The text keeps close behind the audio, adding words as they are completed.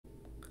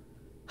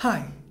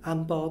Hi,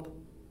 I'm Bob.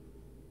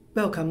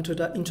 Welcome to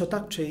the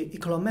Introductory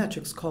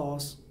Econometrics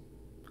course.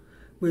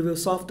 We will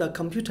solve the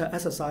computer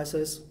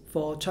exercises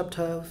for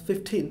Chapter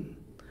 15,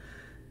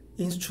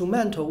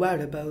 Instrumental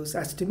Variables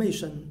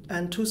Estimation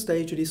and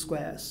Two-Stage Least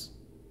Squares.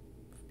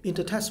 In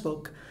the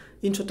textbook,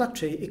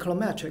 Introductory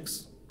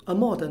Econometrics, a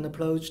Modern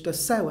Approach, the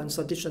 7th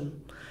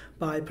edition,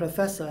 by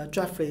Professor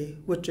Jeffrey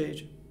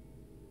Woodridge.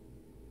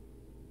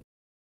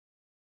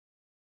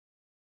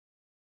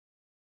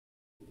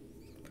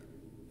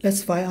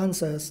 Let's find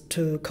answers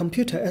to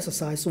Computer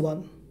Exercise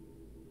 1.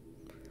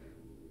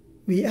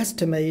 We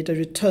estimate the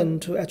return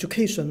to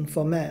education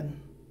for men.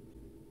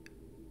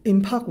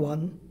 In Part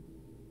 1,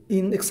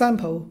 in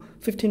example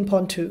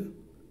 15.2,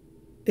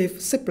 if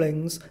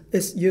siblings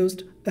is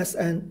used as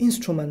an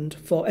instrument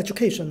for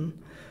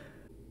education,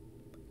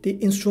 the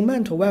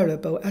instrumental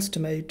variable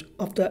estimate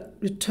of the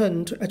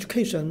return to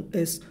education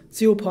is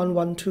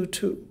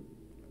 0.122.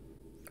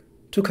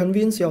 To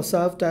convince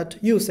yourself that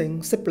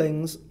using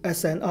siblings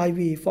as an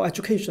IV for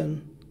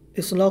education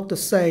is not the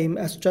same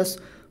as just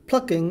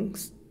plugging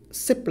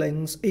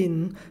siblings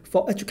in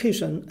for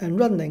education and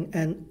running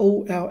an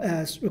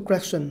OLS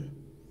regression.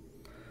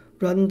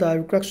 Run the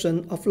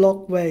regression of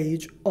log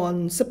wage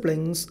on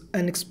siblings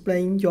and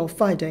explain your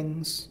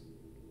findings.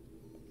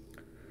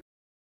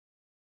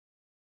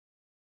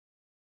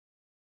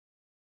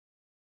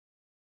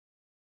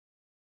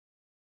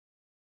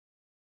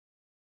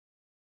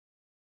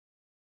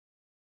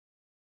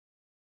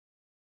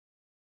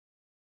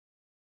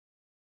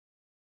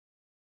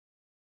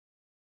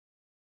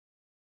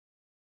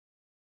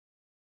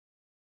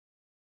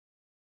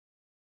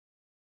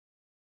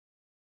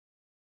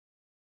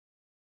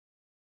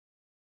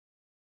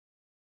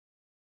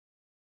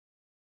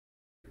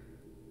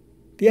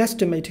 The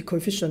estimated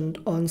coefficient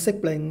on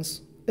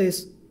siblings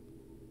is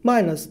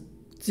minus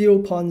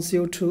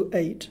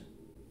 0.028,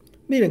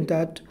 meaning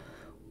that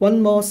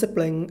one more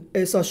sibling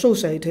is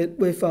associated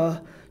with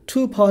a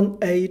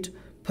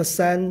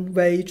 2.8%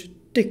 wage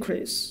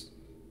decrease.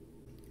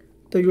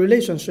 The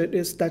relationship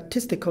is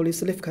statistically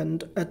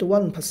significant at the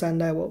 1%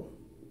 level.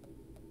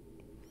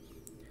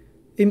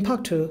 In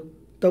Part 2,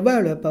 the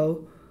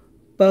variable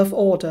birth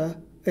order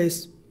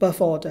is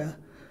birth order.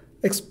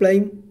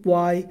 Explain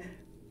why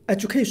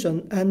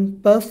education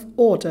and birth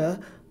order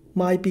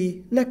might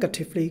be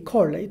negatively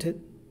correlated.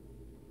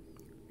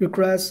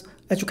 Regress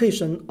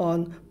education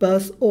on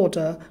birth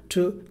order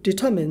to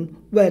determine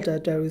whether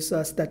there is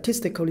a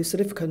statistically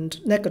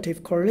significant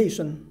negative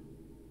correlation.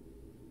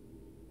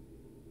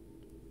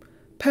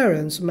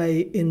 Parents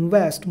may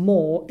invest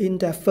more in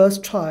their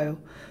first child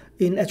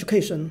in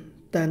education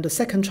than the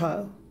second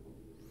child.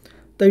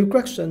 The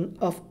regression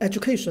of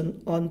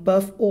education on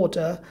birth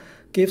order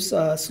gives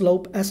a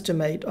slope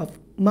estimate of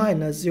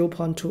minus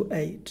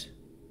 0.28,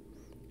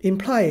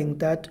 implying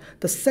that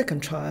the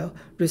second child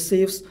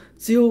receives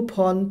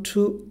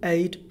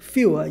 0.28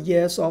 fewer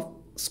years of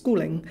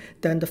schooling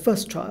than the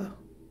first child,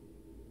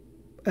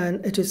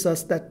 and it is a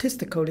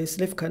statistically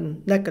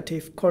significant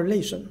negative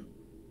correlation.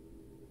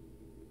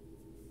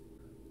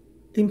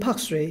 In Part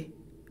 3,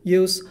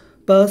 use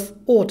birth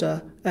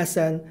order as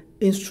an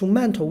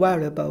instrumental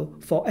variable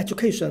for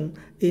education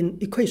in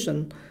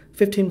equation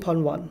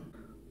 15.1.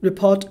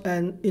 Report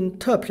and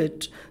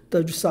interpret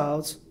the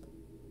results.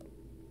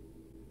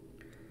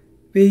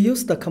 We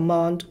use the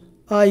command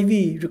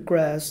IV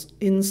regress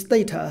in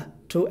Stata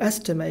to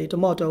estimate the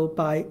model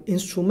by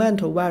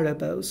instrumental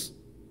variables.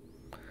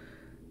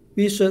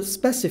 We should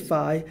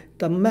specify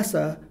the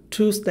method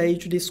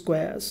two-stage least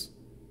squares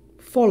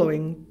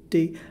following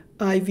the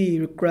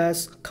IV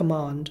regress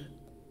command.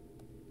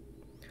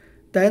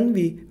 Then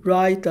we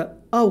write the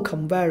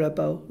outcome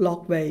variable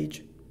log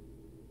wage.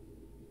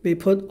 We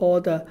put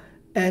all the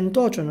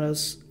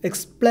endogenous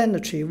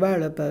explanatory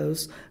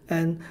variables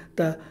and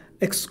the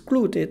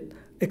excluded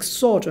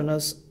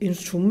exogenous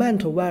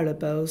instrumental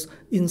variables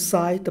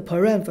inside the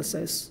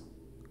parentheses.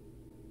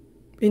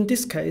 In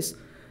this case,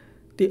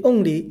 the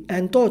only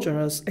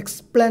endogenous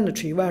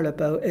explanatory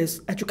variable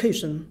is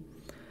education,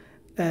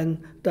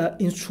 and the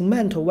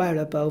instrumental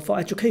variable for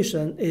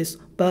education is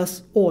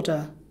birth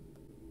order.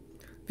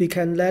 We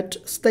can let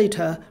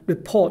Stata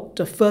report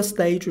the first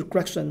stage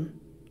regression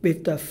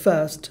with the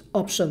first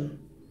option.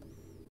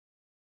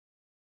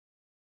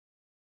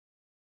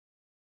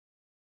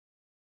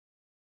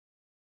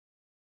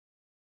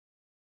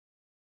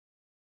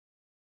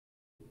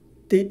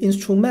 The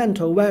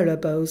instrumental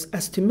variables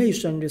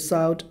estimation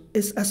result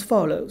is as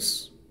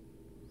follows.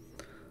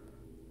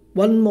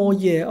 One more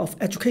year of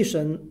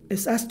education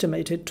is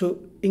estimated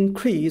to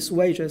increase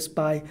wages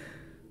by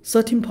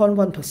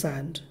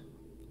 13.1%,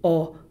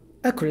 or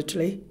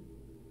accurately,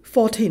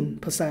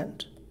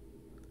 14%.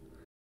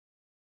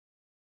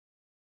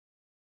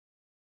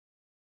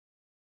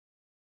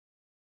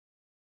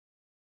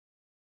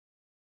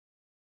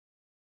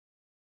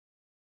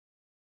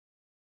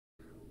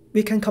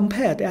 We can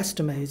compare the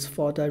estimates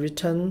for the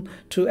return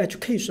to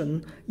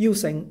education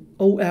using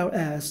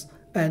OLS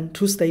and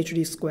two-stage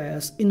least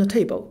squares in the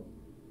table.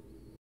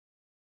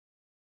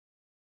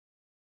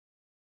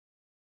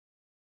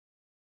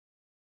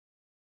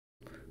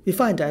 we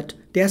find that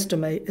the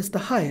estimate is the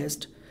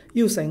highest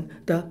using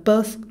the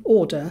birth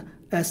order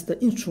as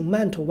the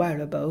instrumental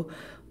variable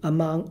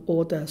among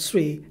all the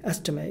three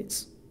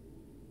estimates.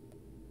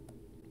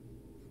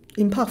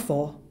 In part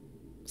 4,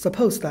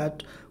 suppose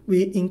that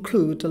we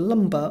include the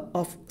number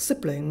of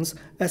siblings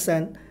as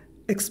an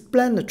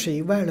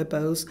explanatory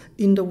variable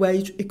in the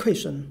wage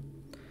equation.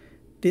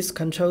 This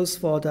controls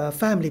for the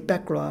family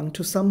background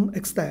to some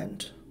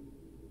extent.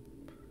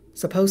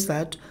 Suppose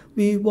that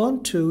we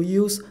want to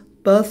use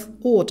birth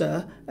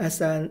order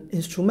as an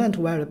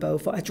instrumental variable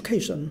for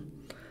education,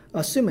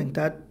 assuming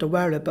that the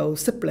variable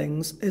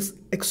siblings is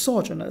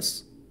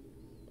exogenous.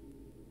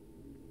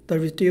 The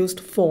reduced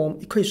form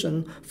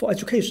equation for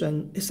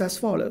education is as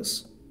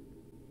follows.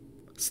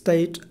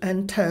 State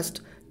and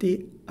test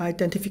the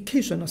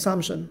identification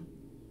assumption.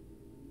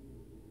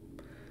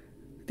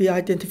 The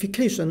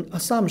identification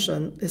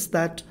assumption is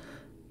that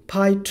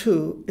pi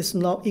 2 is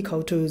not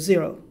equal to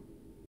 0.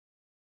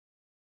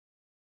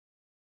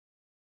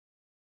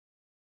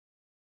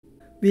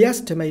 We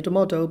estimate the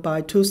model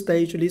by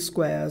two-stage least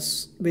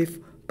squares with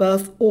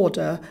birth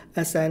order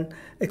as an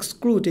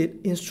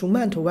excluded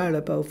instrumental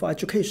variable for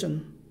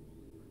education.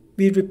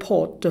 We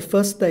report the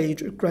first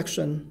stage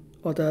regression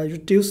or the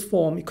reduced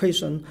form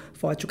equation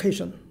for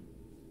education.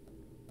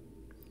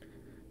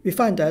 We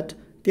find that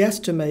the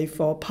estimate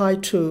for pi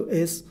 2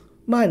 is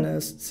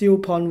minus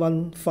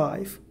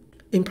 0.15,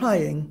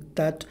 implying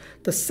that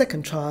the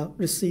second child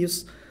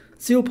receives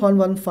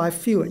 0.15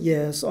 fewer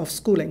years of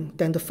schooling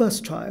than the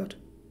first child,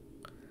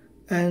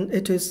 and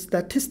it is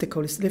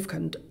statistically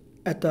significant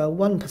at the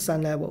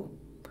 1% level.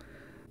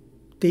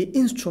 The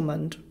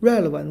instrument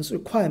relevance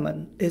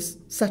requirement is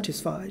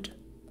satisfied.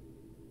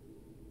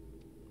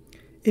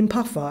 In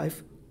part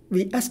 5,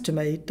 we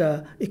estimate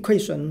the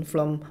equation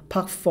from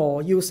part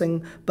 4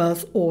 using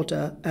birth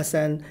order as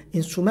an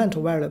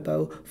instrumental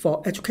variable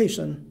for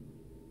education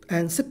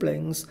and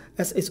siblings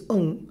as its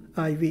own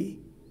IV.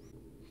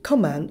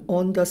 Comment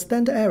on the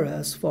standard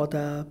errors for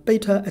the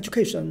beta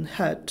education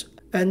hat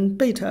and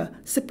beta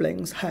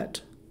siblings hat.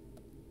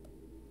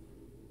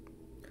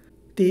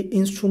 The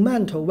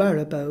instrumental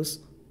variables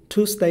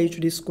two-stage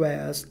least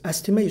squares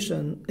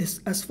estimation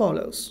is as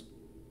follows.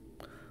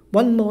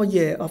 1 more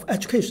year of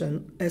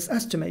education is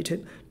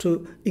estimated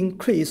to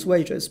increase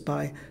wages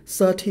by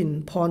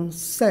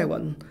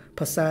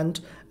 13.7%,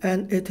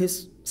 and it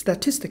is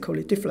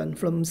statistically different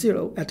from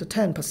 0 at the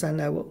 10%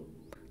 level.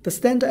 The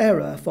standard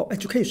error for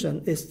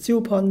education is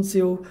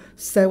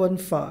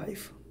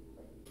 0.075.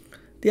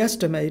 The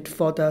estimate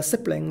for the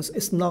siblings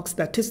is not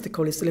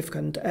statistically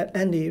significant at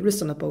any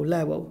reasonable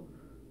level.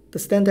 The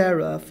standard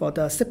error for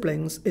the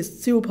siblings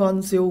is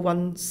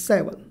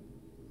 0.017.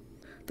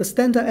 The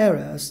standard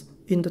errors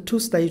in the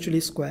two-stage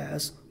least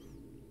squares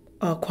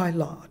are quite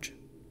large.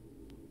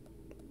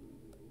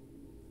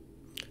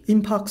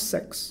 In part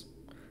 6,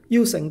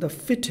 using the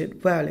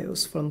fitted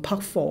values from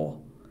part 4,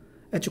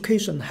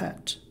 education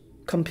hat,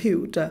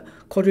 compute the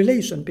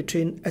correlation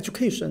between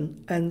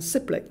education and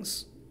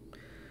siblings.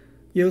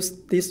 Use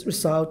this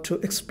result to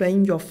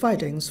explain your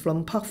findings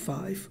from part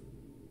 5.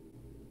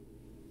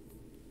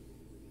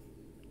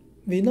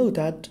 We know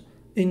that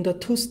in the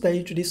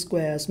two-stage least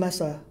squares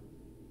method,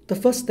 the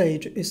first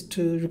stage is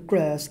to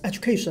regress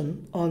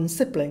education on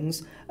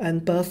siblings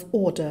and birth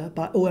order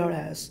by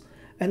OLS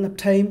and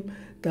obtain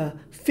the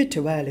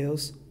fitted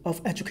values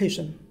of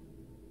education.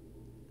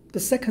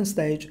 The second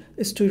stage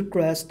is to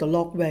regress the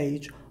log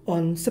wage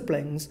on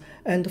siblings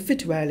and the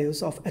fitted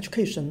values of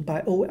education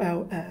by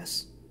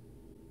OLS.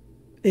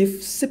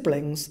 If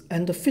siblings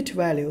and the fitted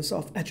values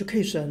of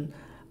education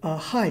are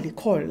highly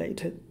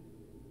correlated,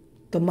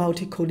 the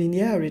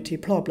multicollinearity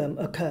problem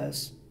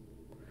occurs.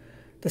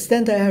 The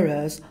standard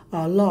errors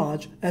are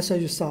large as a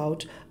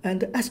result, and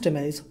the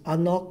estimates are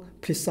not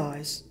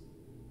precise.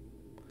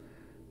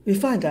 We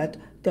find that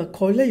the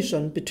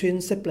correlation between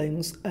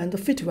siblings and the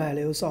fitted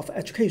values of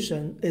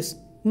education is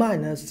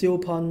minus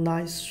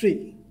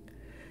 0.93.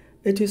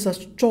 It is a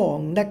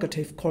strong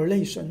negative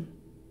correlation.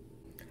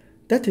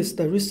 That is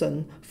the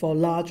reason for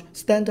large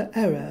standard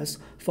errors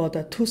for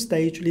the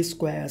two-stage least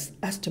squares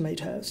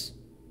estimators.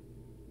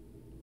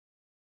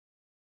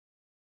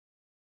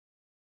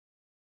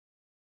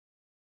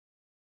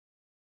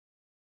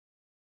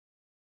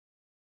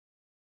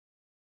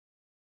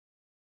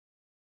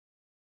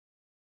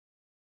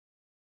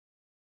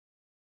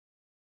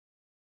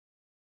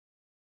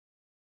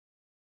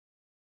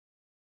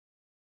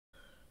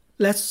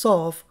 Let's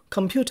solve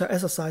computer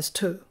exercise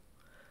 2.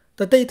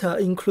 The data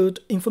include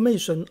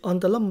information on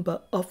the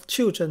number of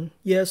children,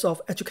 years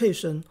of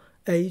education,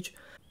 age,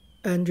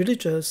 and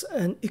religious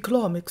and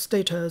economic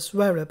status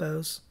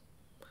variables.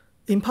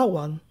 In part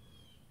 1,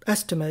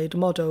 estimate the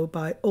model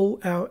by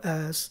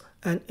OLS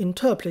and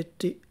interpret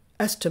the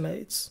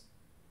estimates.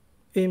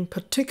 In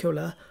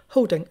particular,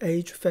 holding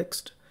age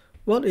fixed,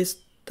 what is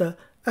the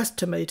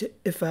estimated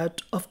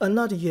effect of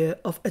another year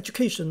of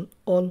education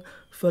on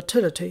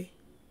fertility?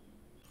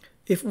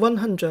 If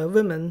 100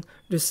 women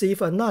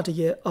receive another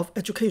year of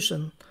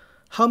education,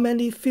 how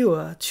many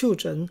fewer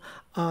children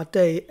are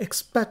they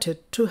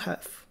expected to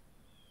have?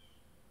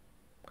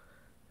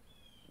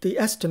 The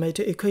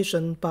estimated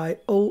equation by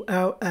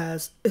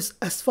OLS is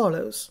as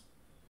follows.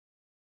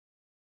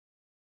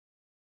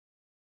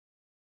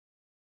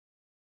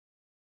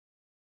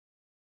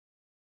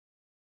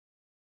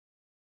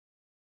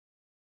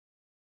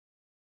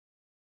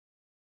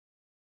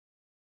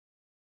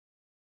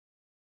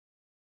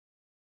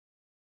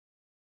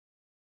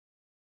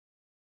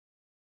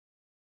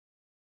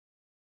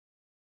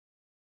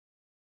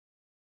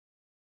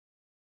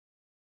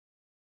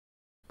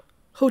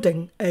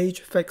 Holding age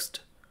fixed,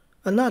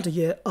 another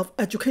year of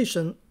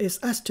education is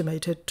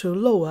estimated to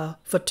lower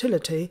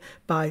fertility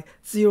by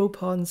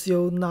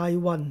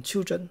 0.091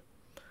 children.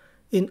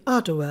 In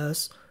other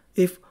words,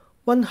 if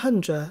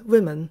 100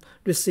 women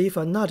receive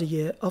another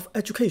year of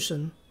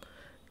education,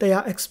 they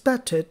are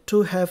expected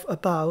to have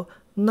about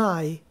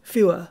 9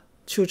 fewer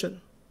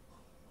children.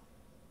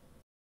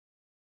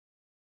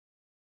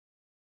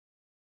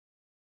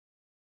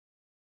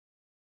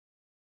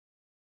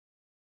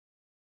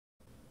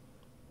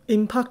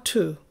 In Part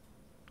 2,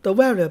 the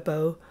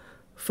variable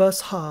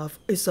first half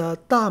is a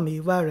dummy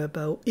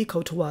variable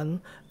equal to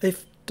 1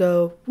 if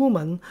the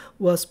woman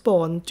was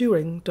born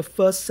during the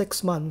first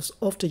 6 months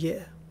of the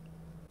year.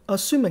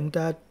 Assuming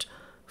that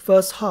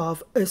first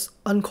half is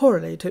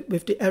uncorrelated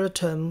with the error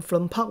term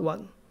from Part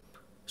 1,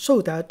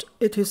 so that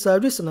it is a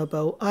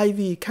reasonable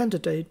IV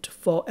candidate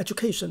for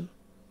education.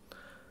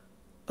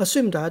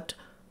 Assume that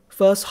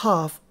first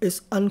half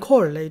is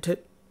uncorrelated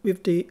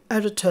with the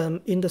error term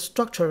in the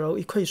structural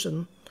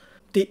equation.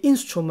 The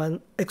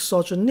instrument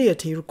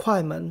exogeneity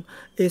requirement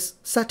is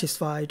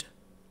satisfied.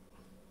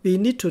 We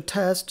need to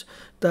test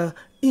the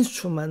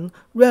instrument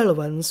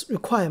relevance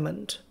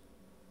requirement.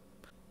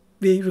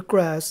 We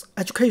regress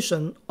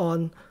education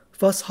on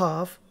first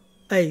half,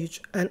 age,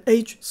 and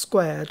age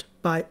squared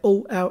by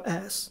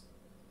OLS.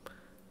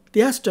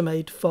 The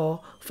estimate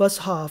for first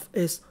half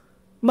is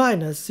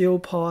minus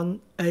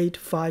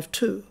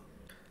 0.852,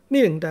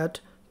 meaning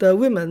that the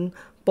women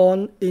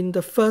born in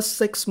the first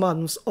 6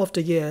 months of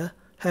the year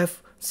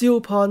have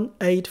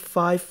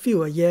 0.85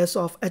 fewer years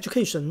of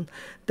education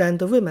than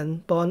the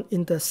women born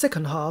in the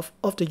second half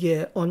of the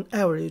year on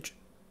average.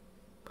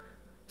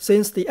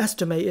 Since the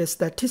estimate is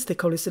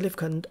statistically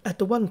significant at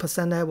the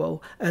 1%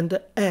 level and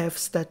the F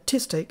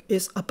statistic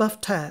is above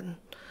 10,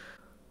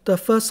 the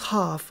first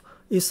half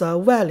is a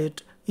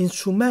valid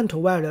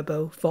instrumental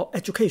variable for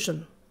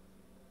education.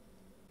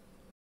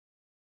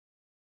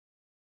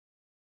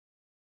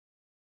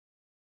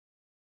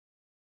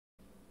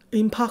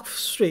 In Part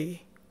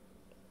 3,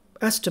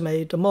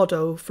 estimate the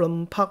model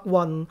from Part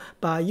 1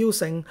 by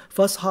using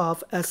first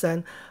half as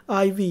an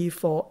IV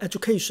for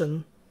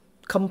education.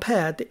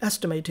 Compare the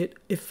estimated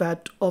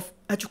effect of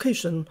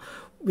education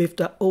with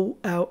the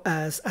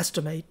OLS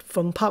estimate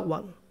from Part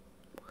 1.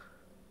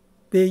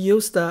 We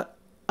use the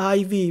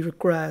IV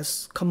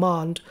regress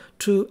command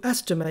to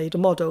estimate the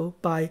model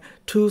by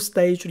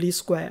two-stage least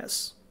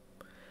squares.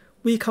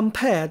 We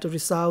compare the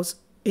results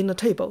in a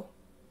table.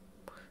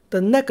 The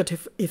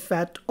negative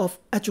effect of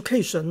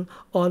education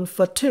on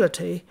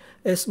fertility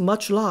is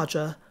much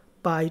larger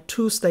by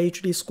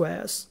two-stage least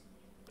squares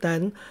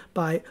than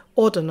by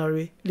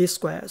ordinary least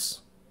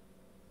squares.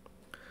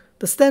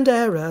 The standard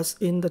errors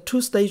in the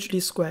two-stage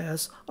least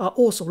squares are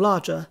also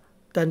larger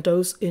than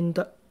those in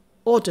the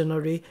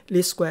ordinary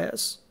least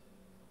squares.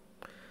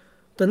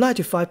 The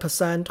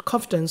 95%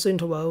 confidence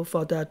interval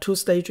for the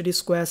two-stage least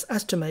squares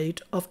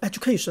estimate of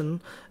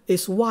education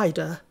is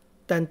wider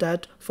than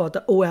that for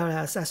the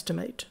OLS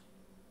estimate.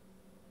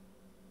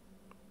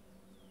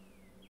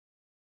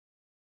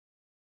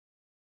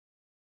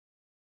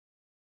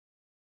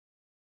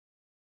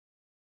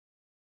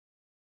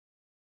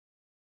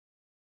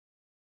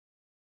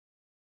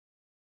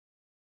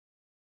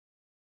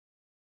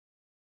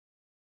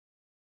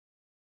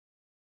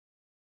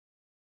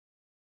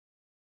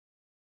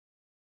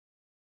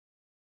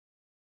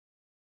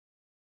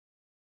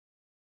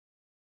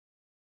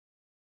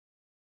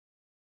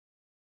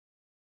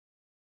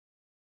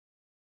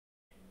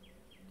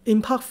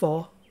 In Part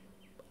 4,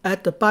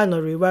 add the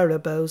binary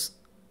variables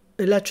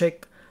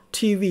electric,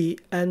 TV,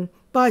 and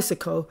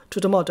bicycle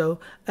to the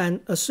model and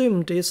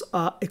assume these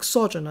are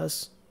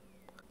exogenous.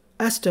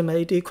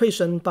 Estimate the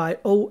equation by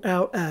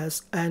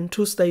OLS and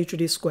two-stage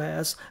least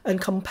squares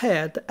and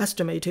compare the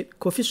estimated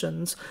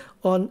coefficients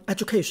on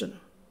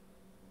education.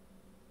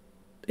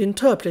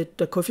 Interpret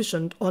the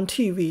coefficient on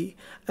TV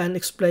and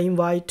explain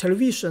why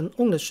television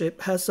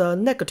ownership has a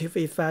negative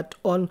effect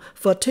on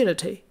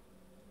fertility.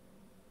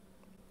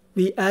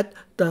 We add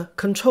the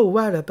control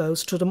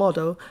variables to the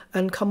model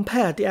and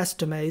compare the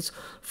estimates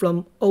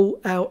from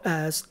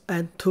OLS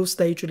and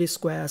two-stage least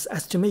squares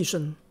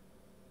estimation.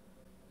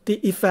 The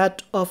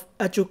effect of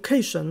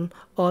education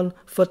on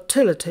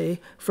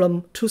fertility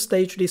from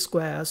two-stage least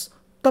squares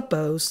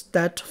doubles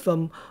that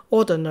from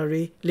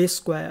ordinary least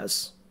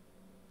squares.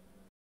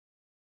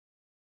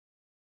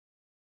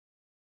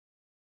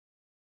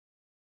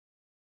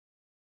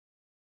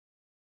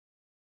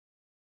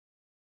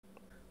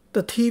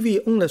 The TV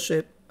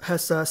ownership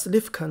has a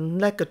significant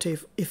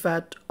negative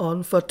effect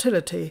on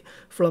fertility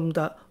from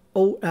the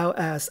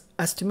OLS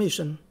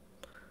estimation.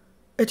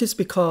 It is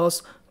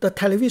because the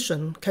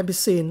television can be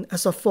seen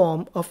as a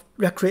form of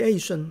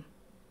recreation.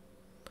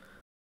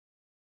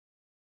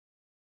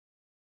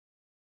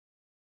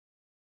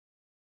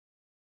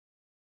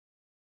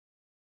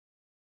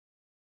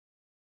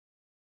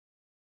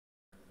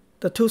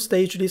 The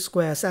two-stage least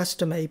squares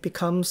estimate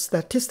becomes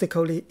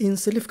statistically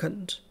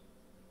insignificant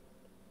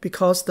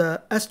because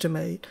the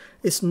estimate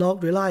is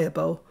not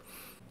reliable.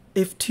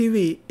 If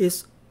TV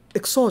is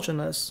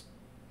exogenous,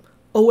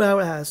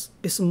 OLS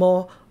is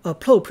more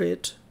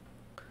appropriate.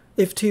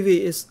 If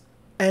TV is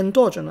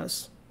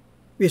endogenous,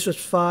 we should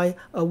find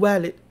a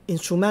valid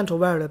instrumental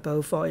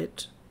variable for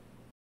it.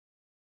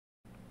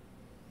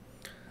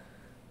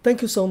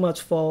 Thank you so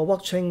much for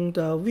watching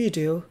the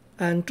video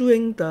and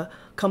doing the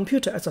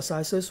computer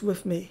exercises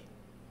with me.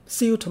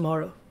 See you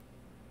tomorrow.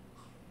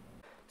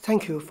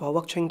 Thank you for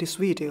watching this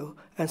video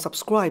and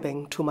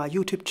subscribing to my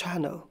YouTube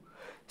channel.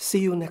 See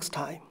you next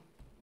time.